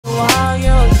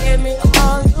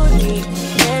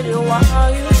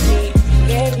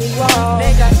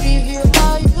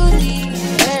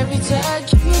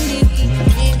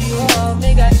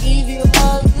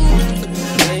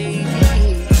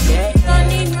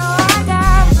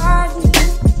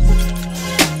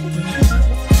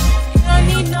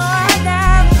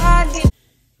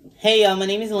Hey y'all, my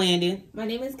name is Lyndon. My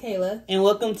name is Kayla. And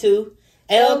welcome to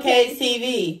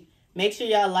LKTV. Make sure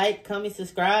y'all like, comment,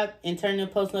 subscribe, and turn the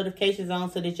post notifications on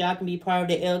so that y'all can be part of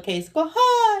the LK Squad.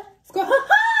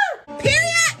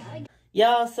 Period!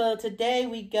 Y'all, so today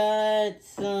we got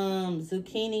some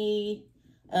zucchini,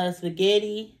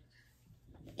 spaghetti,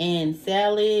 and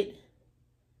salad.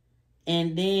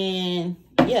 And then,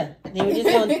 yeah. Then we're just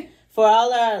going to, for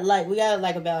all our, we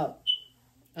got about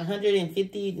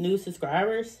 150 new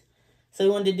subscribers. So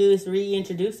we wanted to do is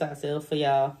reintroduce ourselves for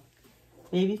y'all.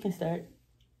 Maybe you can start.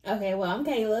 Okay, well, I'm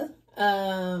Kayla.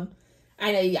 I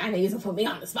know you're gonna put me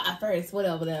on the spot first.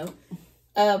 Whatever though.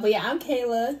 But yeah, I'm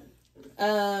Kayla.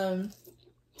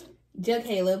 Just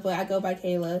Kayla, but I go by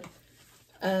Kayla.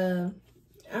 I'm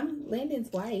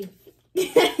Lyndon's wife.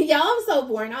 Y'all, I'm so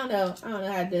boring. I don't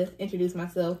know how to introduce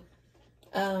myself.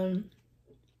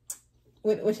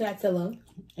 What should I tell them?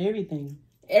 Everything.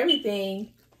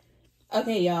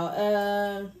 Okay,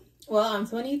 y'all. Well, I'm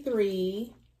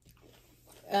 23.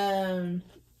 Born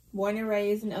and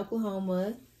raised in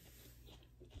Oklahoma.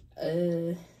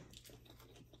 I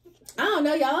don't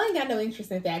know, y'all. I ain't got no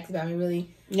interesting facts about me,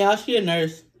 really. Y'all, she a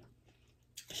nurse.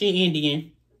 She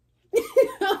Indian.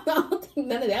 I don't think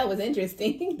none of that was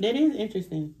interesting. That is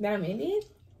interesting. That I'm Indian?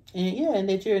 And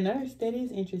that you're a nurse. That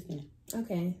is interesting.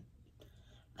 Okay.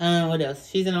 What else?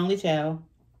 She's an only child.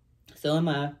 So am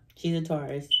I. She's a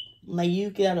Taurus. You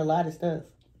got a lot of stuff.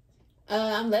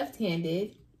 I'm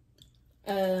left-handed.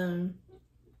 Y'all,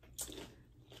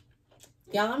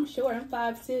 I'm short. I'm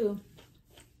 5'2".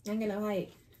 I ain't got no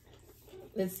height.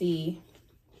 Let's see.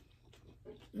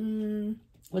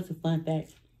 What's a fun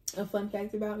fact? A fun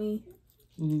fact about me?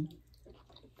 I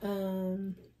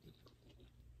don't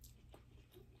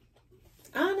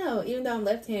know. Even though I'm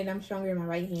left-handed, I'm stronger in my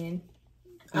right hand.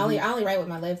 I only write with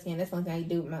my left hand. That's the only thing I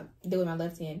do with my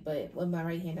left hand. But with my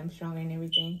right hand, I'm stronger in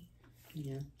everything.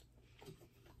 Yeah.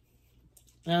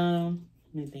 Let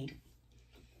me think.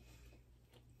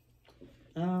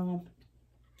 Well,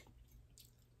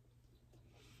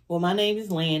 my name is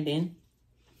Lyndon.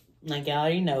 Like y'all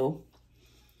already know.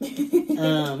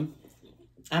 I'm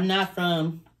not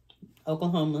from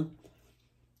Oklahoma.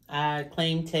 I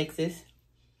claim Texas.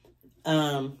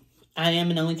 I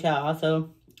am an only child, also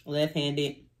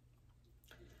left-handed.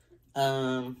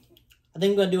 I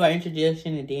think we're gonna do our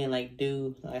introduction and then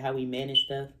do how we met and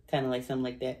stuff, kind of something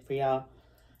like that for y'all.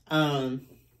 Let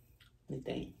me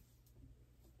think.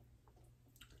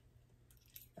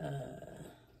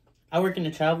 I work in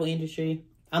the travel industry.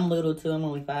 I'm little too. I'm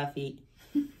only 5 feet.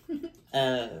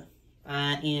 I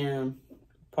am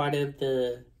part of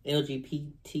the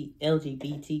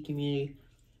LGBT community.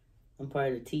 I'm part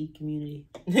of the T community.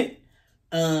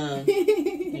 Let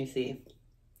me see.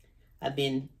 I've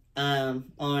been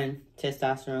on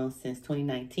testosterone since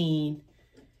 2019.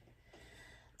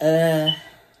 I'm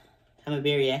a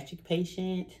bariatric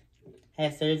patient.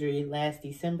 Had surgery last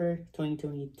December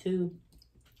 2022.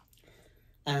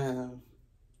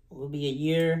 Will be a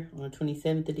year on the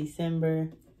 27th of December.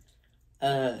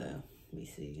 Let me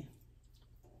see.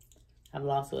 I've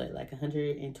lost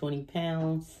 120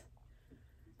 pounds.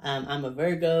 I'm a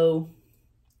Virgo.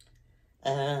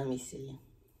 Let me see.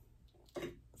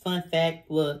 Fun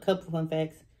fact, a couple fun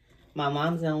facts. My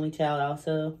mom's the only child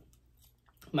also.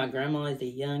 My grandma is the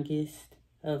youngest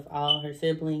of all her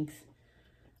siblings.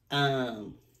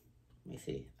 Let me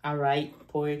see. I write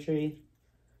poetry.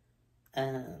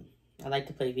 I like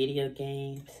to play video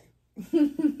games.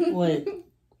 What?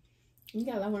 You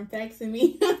got a lot more facts than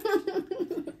me.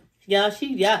 Y'all,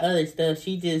 she got other stuff.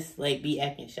 She just be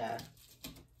acting shy.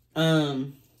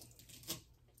 Fun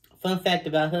fact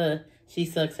about her, she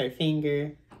sucks her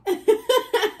finger.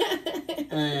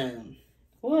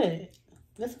 What?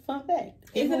 That's a fun fact.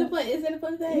 Is it a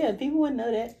fun fact? Yeah, people wouldn't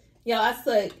know that. Yo, I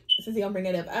suck. Since you gonna bring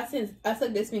that up, I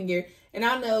suck this finger, and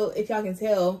I don't know if y'all can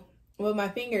tell, but my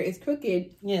finger is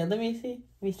crooked. Yeah, let me see.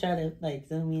 Let me try to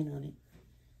zoom in on it.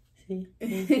 See,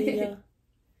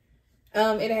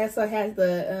 y'all? It also has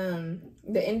the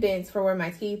indents for where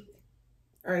my teeth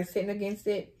are sitting against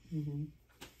it. Mm-hmm.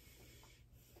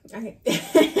 I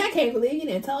can't believe you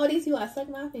didn't tell these people I suck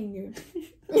my finger.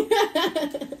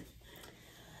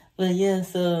 But yeah,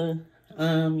 so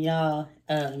y'all,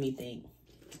 let me think.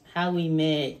 How we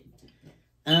met?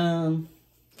 I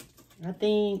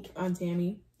think on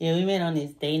Tammy. Yeah, we met on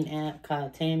this dating app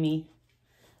called Tammy.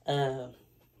 I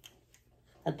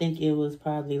think it was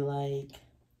probably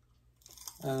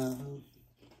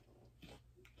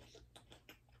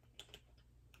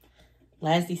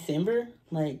last December,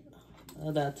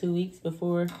 about 2 weeks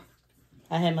before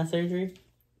I had my surgery.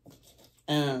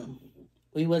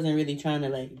 We wasn't really trying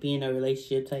to be in a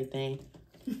relationship type thing.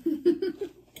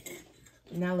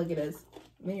 Now look at us.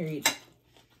 Married.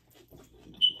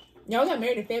 Y'all got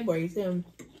married in February, too.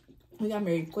 We got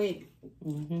married quick.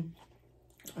 Mm-hmm.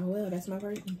 Oh, well, that's my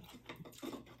person.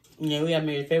 Yeah, we got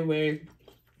married in February.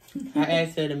 I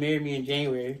asked her to marry me in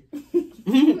January.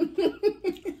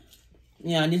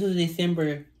 Yeah, this was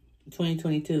December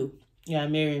 2022. Yeah, I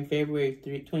married in February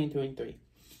 2023.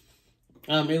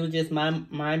 It was just my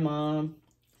mom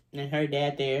and her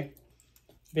dad there.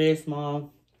 Very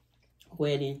small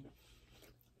wedding.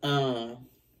 And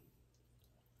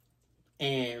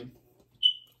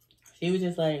she was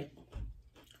just like,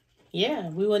 yeah,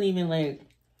 we wasn't even like,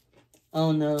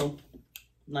 oh no,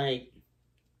 like,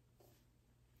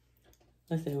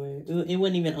 what's that word? It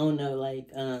wasn't even, oh no, like,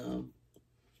 I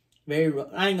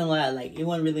ain't gonna lie, like, it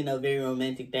wasn't really no very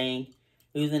romantic thing.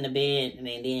 We was in the bed, and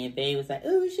then Faye was like,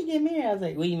 oh, we should get married. I was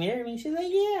like, will you marry me? She's like,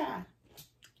 yeah.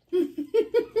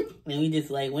 And we just,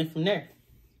 like, went from there.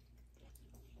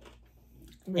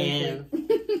 And,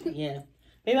 yeah.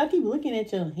 Babe, I keep looking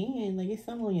at your hand. Like, it's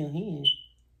something on your hand.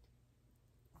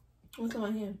 What's on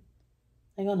my hand?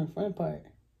 Like, on the front part.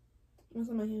 What's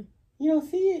on my hand? You don't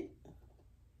see it?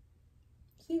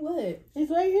 See what?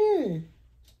 It's right here.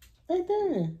 Right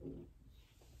there.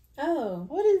 Oh.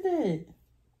 What is that?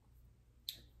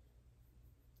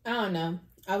 I don't know.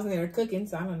 I was in there cooking,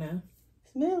 so I don't know.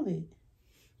 Smell it.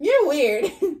 You're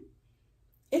weird.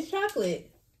 It's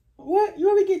chocolate. What?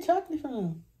 Where we get chocolate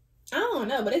from? I don't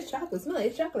know, but it's chocolate. Smell it.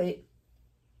 It's chocolate.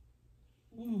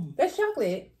 That's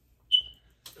chocolate.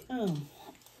 Oh.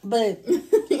 But,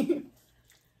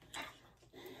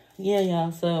 yeah,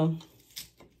 y'all, so,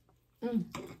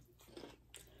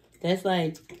 that's,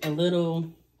 like, a little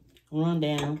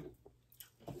rundown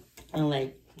on,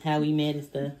 like, how we met and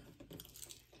stuff.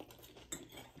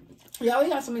 Y'all, we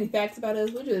got so many facts about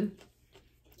us. I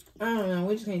don't know.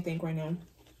 We just can't think right now.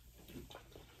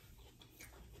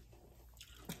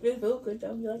 It feels good,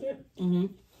 though. You like it? Mm-hmm.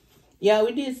 Yeah,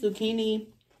 we did zucchini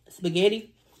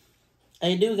spaghetti.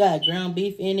 It do got ground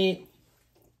beef in it.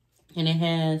 And it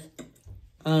has,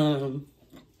 let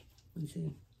me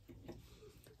see.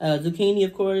 Zucchini,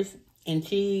 of course, and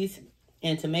cheese,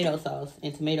 and tomato sauce,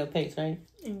 and tomato paste, right?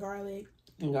 And garlic.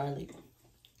 And garlic.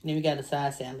 And then we got a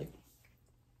side salad.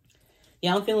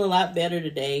 Yeah, I'm feeling a lot better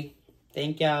today.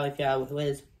 Thank y'all if y'all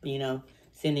was,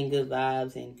 sending good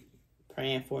vibes and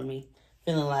praying for me.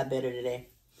 Feeling a lot better today.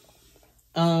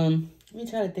 Let me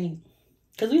try to think.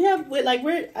 Because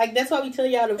that's why we tell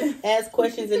y'all to ask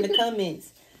questions in the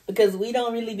comments. Because we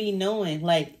don't really be knowing.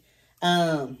 Like,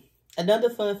 another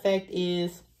fun fact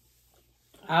is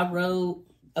I wrote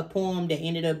a poem that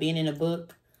ended up being in a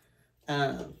book.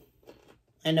 I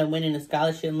ended up winning the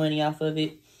scholarship money off of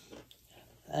it.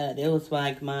 It was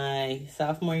like my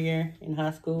sophomore year in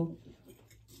high school.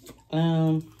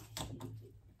 Let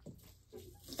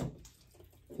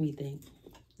me think.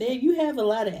 Dave, you have a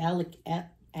lot of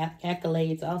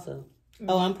accolades also.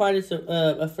 Oh, I'm part of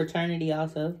a fraternity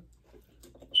also.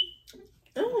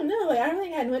 I don't know. Like, I don't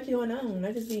think I had much going on.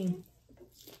 I just be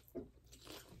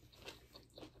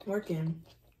working.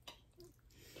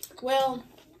 Well,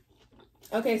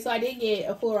 okay, so I did get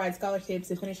a full ride scholarship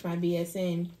to finish my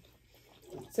BSN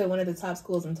to one of the top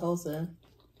schools in Tulsa.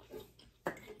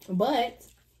 But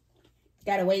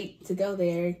gotta wait to go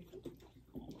there.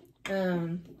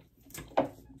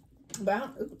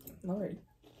 Lord.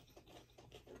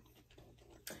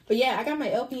 But yeah, I got my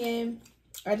LPN.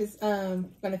 I just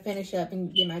gonna finish up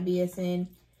and get my BSN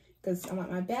because I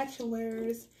want my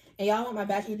bachelor's. And y'all want my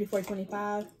bachelor's before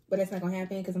 25, but that's not gonna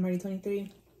happen because I'm already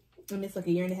 23. And it's like a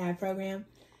 1.5 year program.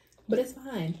 But it's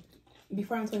fine.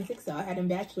 Before I'm 26 though, I had a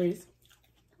bachelor's.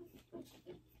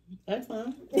 That's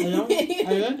fine. I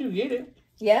don't you get it.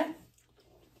 Yeah.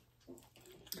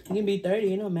 You can be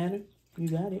 30, it don't matter. You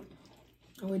got it.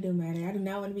 Oh, it don't matter. I do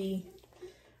not want to be.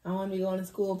 I don't want to be going to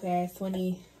school past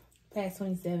 27.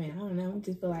 I don't know. I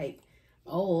just feel like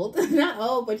old. Not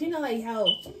old, but like how,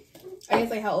 I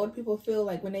guess like how old people feel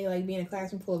like when they like be in a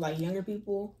classroom full of like younger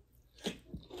people.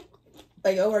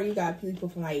 Like, or you got people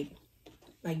from like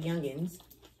youngins.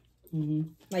 Mm-hmm.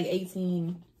 Like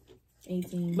 18.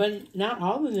 But not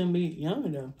all of them be younger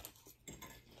though.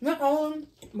 Not all,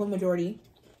 but majority.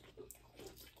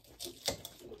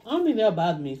 I don't think that'll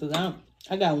bother me because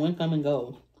I got one come and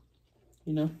go.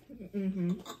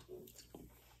 Mm-hmm.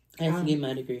 I have to get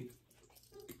my degree.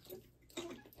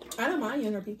 I don't mind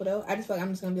younger people though. I just feel like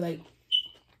I'm just gonna be like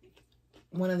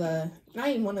not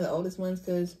even one of the oldest ones,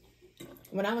 because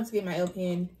when I went to get my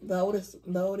LPN, the oldest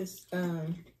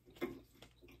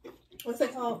what's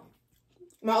it called?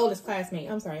 My oldest classmate.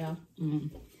 I'm sorry, y'all.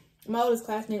 Mm-hmm. My oldest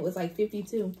classmate was like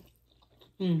 52.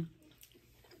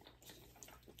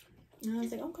 And I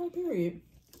was like, okay, period.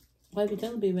 Like you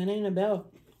telling people, it ain't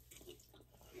about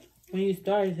when you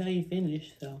start, it's how you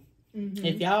finish. So,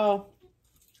 if y'all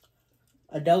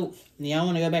adults and y'all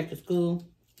want to go back to school,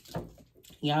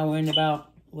 y'all worrying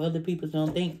about what other people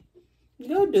don't think,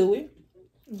 go do it.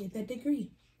 Get that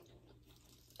degree.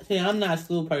 See, I'm not a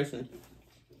school person.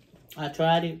 I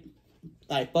tried it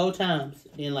like 4 times.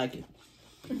 Didn't like it.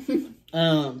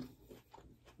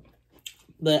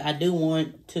 But I do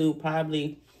want to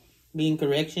probably be in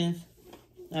corrections.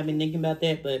 I've been thinking about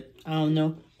that, but I don't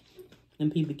know. Them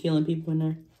people killing people in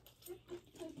there.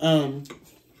 And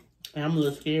I'm a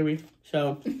little scary.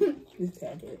 So, Just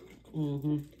tap it.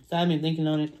 So I've been thinking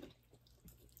on it.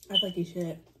 I think you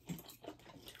should.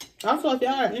 Also, if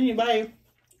y'all are anybody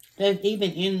that's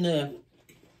even in the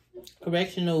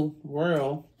correctional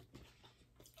world,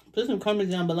 put some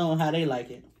comments down below on how they like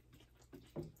it.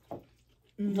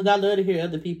 Because I love to hear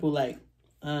other people what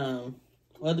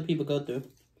other people go through.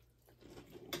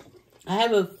 I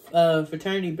have a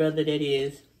fraternity brother that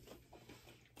is,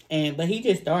 but he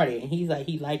just started and he's like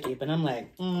he liked it, but I'm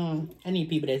like, I need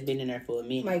people that's been in there for a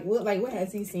minute. What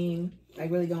has he seen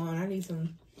really going on? I need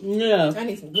some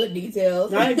good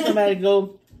details. I need somebody to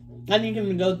go. I need him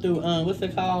to go through what's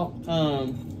it called,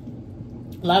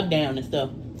 lockdown and stuff.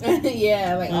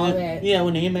 Yeah, like all that. Yeah,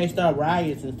 when the inmates start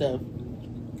riots and stuff.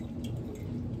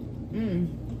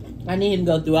 I need him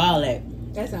to go through all that.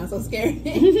 That sounds so scary.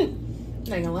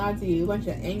 Not gonna lie to you, a bunch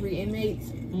of angry inmates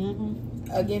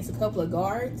against a couple of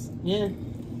guards. Yeah.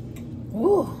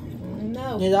 Ooh,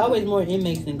 no. There's always more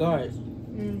inmates than guards.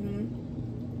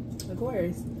 Of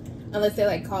course, unless they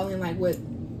like calling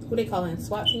who they calling,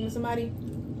 SWAT team or somebody.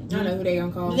 I don't know who they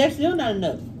gonna call. That's still not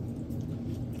enough.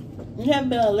 You have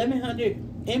about 1,100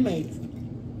 inmates.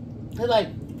 That's like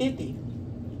 50.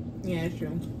 Yeah, that's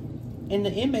true. And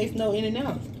the inmates know in and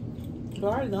out.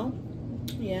 Guards don't.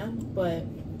 Yeah, but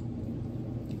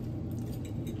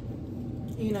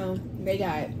they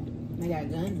got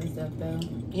guns and stuff though.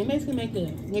 Inmates can make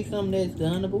something that's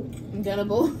gunnable.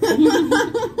 Gunnable.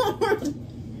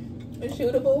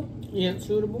 Shootable. Yeah,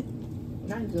 shootable.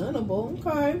 Not gunnable.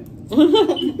 Okay.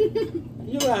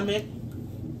 You're right, man.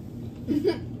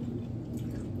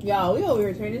 Y'all, we over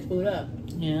here turning this food up.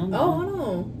 Yeah. Oh, hold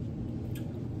on.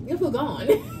 Your food gone.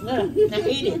 Yeah, I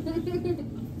eat it.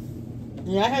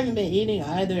 Yeah, I haven't been eating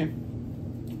either.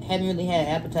 Haven't really had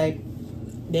an appetite.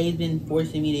 They've been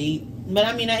forcing me to eat. But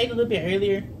I mean, I ate a little bit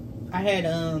earlier. I had,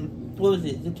 what was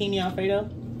it? Zucchini Alfredo.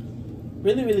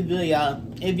 Really, really good, y'all.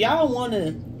 If y'all want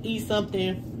to eat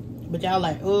something, but y'all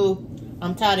like, oh,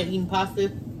 I'm tired of eating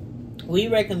pasta, we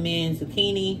recommend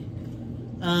zucchini.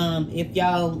 If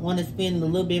y'all want to spend a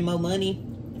little bit more money,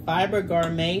 Fiber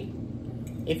Gourmet.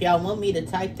 If y'all want me to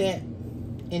type that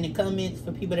in the comments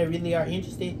for people that really are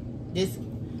interested, just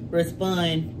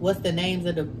respond. What's the names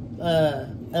of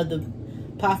the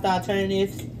pasta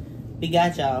alternatives? We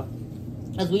got y'all.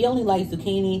 Cause we only like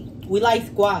zucchini. We like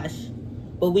squash,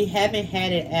 but we haven't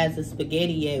had it as a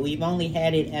spaghetti yet. We've only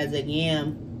had it as a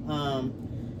yam,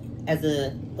 as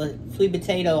a sweet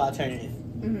potato alternative.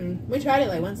 We tried it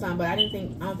like one time, but I don't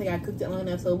think I cooked it long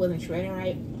enough, so it wasn't shredding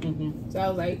right. So I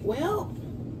was like, well,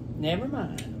 never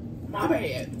mind. My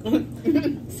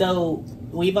bad. So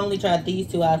we've only tried these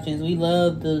 2 options. We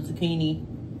love the zucchini.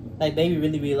 Like, baby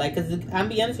really, really like. Cause I'm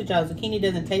be honest with y'all, zucchini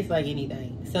doesn't taste like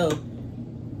anything. So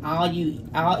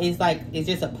it's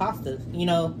just a pasta.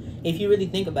 If you really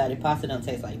think about it, pasta don't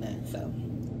taste like that. So,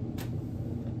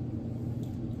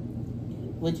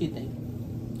 what you think?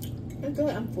 It's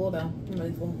good. I'm full though. I'm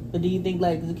really full. But do you think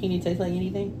like zucchini tastes like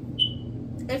anything?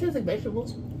 It tastes like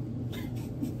vegetables.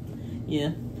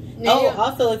 Yeah. Yeah. Oh,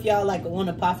 also if y'all like want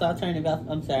a pasta alternative,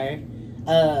 I'm sorry.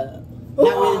 Not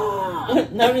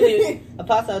really a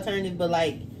pasta alternative, but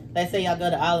like, let's say y'all go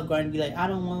to Olive Garden and be like, I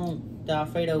don't want the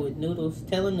Alfredo with noodles.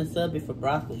 Tell them to sub it for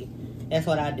broccoli. That's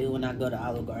what I do when I go to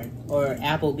Olive Garden. Or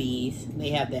Applebee's. They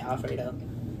have that Alfredo.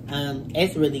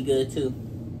 It's really good too.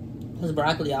 Because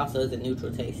broccoli also is a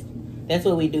neutral taste. That's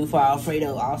what we do for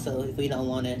Alfredo also if we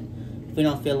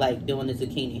don't feel like doing the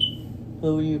zucchini.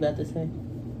 What were you about to say?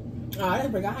 Oh, I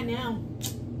done forgot now.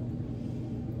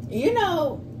 You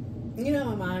know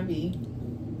my mind be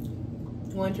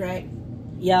one track.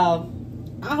 Y'all,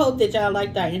 I hope that y'all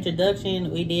liked our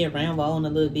introduction. We did ramble on a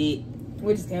little bit.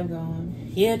 We just kept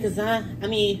going. Yeah, because I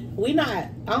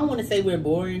don't want to say we're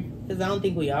boring, because I don't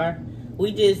think we are.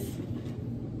 We just,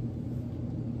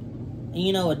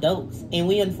 adults. And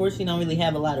we unfortunately don't really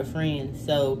have a lot of friends.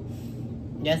 So,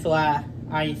 that's why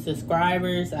our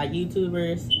subscribers, our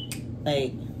YouTubers,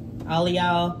 like, all of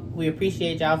y'all, we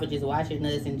appreciate y'all for just watching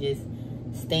us and just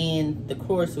staying the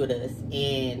course with us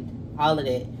and all of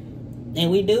that. And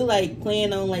we do like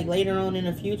plan on like later on in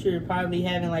the future probably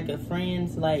having like a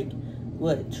friends like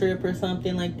trip or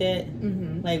something like that,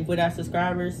 like with our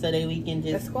subscribers, so that we can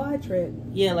just a squad trip.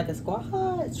 Yeah, like a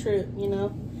squad trip, you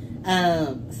know,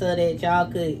 so that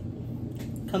y'all could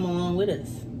come along with us.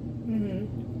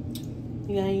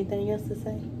 You got anything else to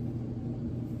say?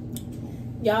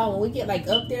 Y'all, when we get like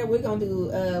up there, we're gonna do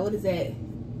what is that?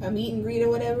 A meet and greet or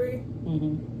whatever.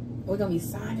 We're gonna be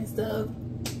signing stuff.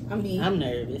 I'm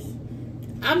nervous.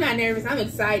 I'm not nervous. I'm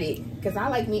excited because I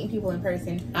like meeting people in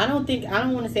person. I don't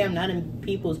want to say I'm not a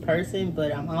people's person,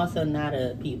 but I'm also not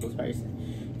a people's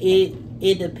person.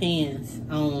 It depends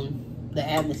on the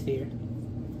atmosphere.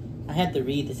 I have to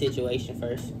read the situation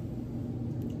first.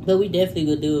 But we definitely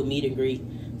will do a meet and greet.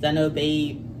 So I know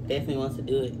Babe definitely wants to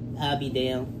do it. I'll be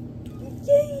down.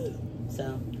 Yay!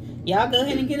 So y'all go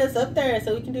ahead and get us up there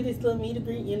so we can do this little meet and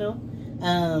greet, you know.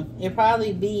 It'll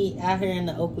probably be out here in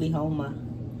the Oklahoma.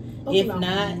 If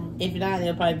not,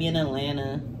 it'll probably be in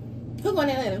Atlanta. Who's going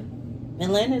to Atlanta?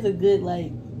 Atlanta's a good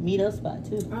like meet-up spot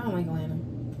too. I don't like Atlanta.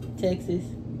 Texas.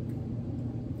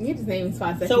 You just naming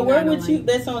spots. So where would you?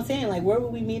 That's what I'm saying. Like, where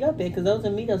would we meet up at? Because those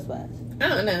are meet-up spots. I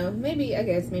don't know. Maybe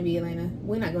Atlanta.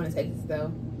 We're not going to Texas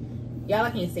though. Y'all, I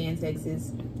can't stand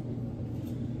Texas.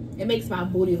 It makes my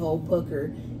booty hole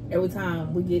pucker every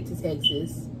time we get to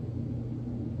Texas.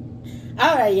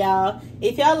 All right, y'all.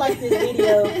 If y'all like this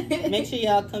video, make sure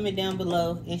y'all comment down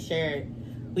below and share it.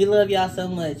 We love y'all so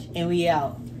much, and we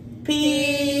out.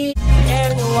 Peace.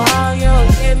 Every while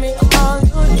you give me all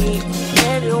you need.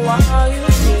 Every while you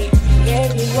need.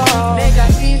 Every while make I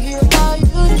give you all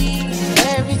you need.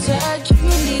 Every touch you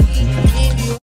need.